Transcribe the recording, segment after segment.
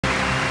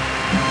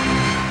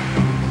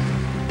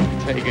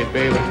Take it,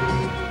 baby.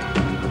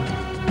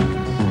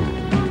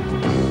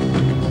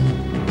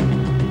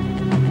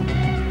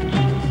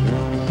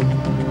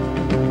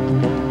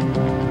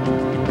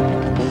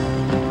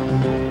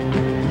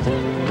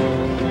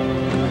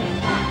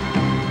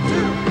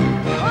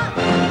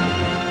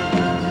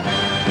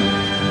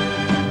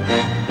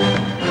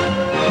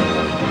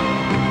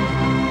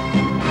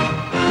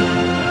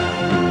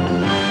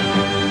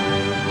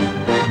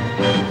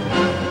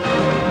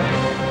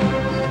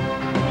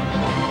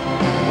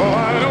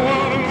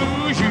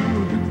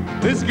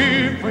 This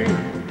good friend,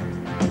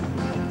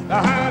 the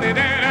honey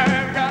that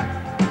I've got,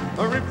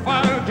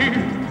 refined you.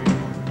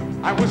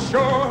 I was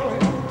surely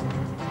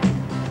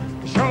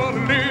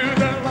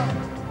lose a lot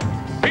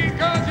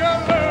because your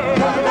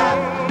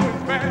love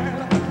is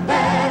better,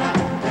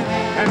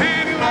 and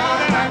any love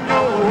that I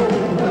know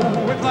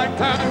is like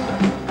thunder,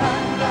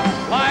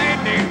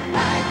 lightning.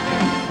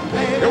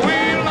 The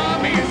way you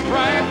love me is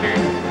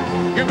frightening.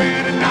 You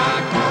better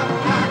knock on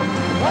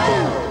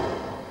wood.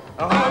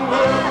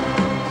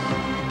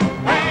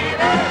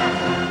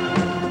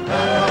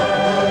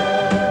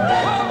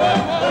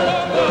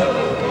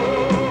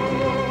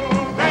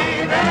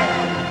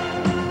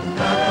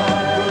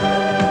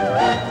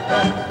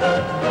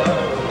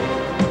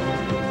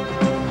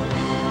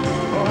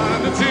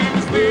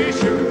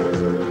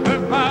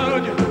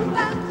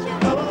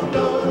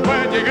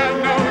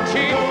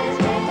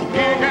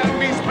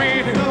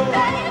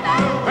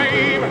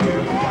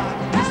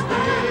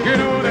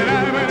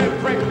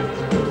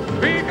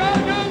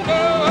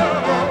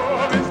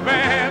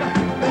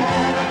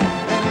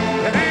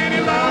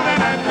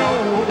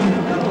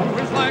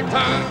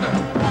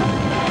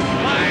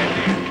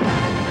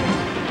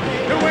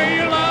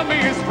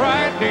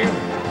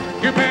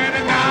 You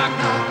better knock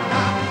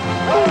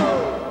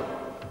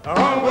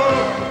on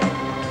wood,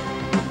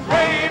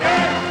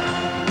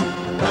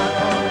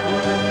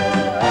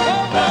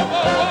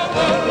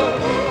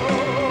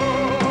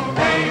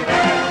 baby.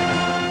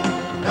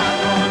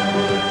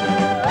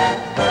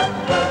 Baby,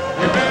 you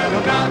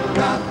better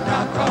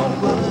knock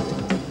on wood,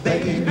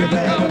 baby.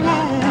 Knock on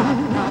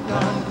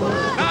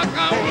wood, knock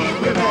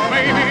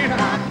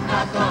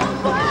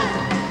on wood,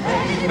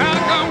 baby.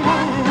 Knock on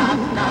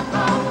wood, knock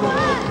on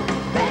wood.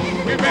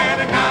 You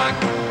better knock.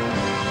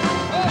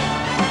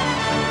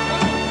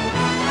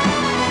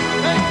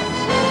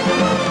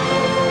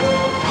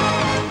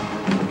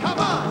 Come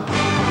on.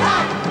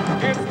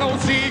 It's no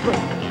secret.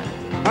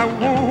 I'm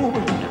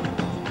woman.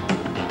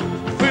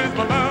 With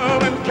my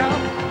love and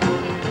count.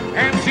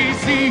 And she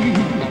sees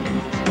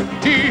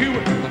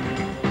you.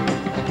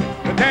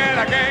 That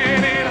I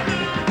get it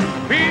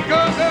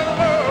because the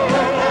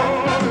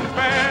love is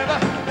better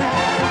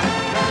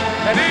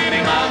than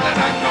any love that I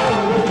know.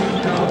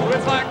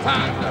 It's like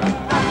thunder,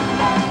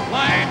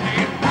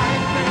 lightning.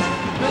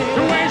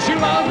 The way she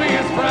loves me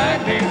is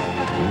frightening.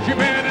 She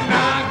better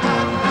knock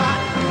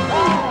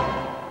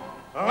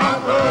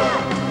on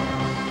wood,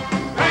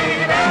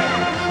 baby.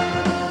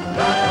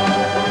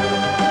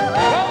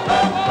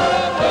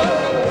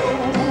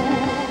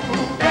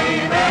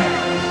 Baby,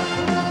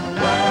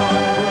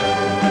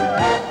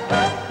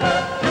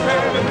 you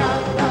better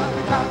knock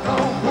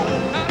on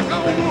wood, knock on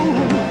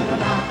wood,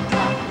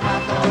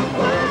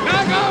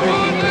 knock on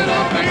wood,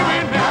 little baby.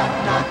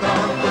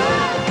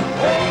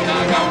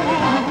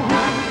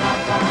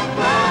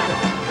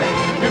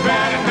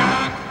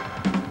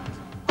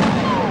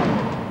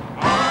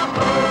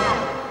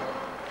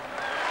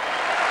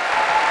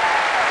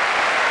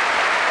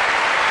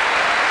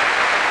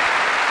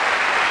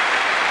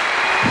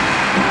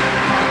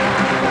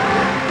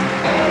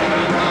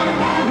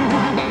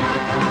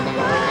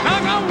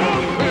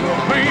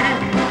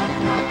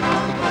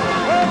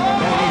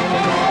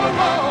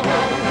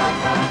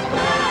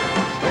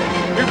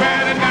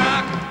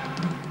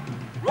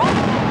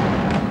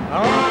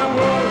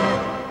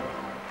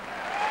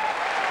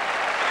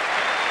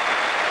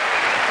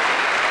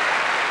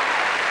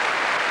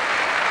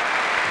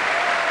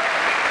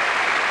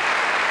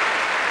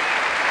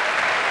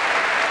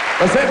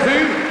 What's that,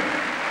 dude?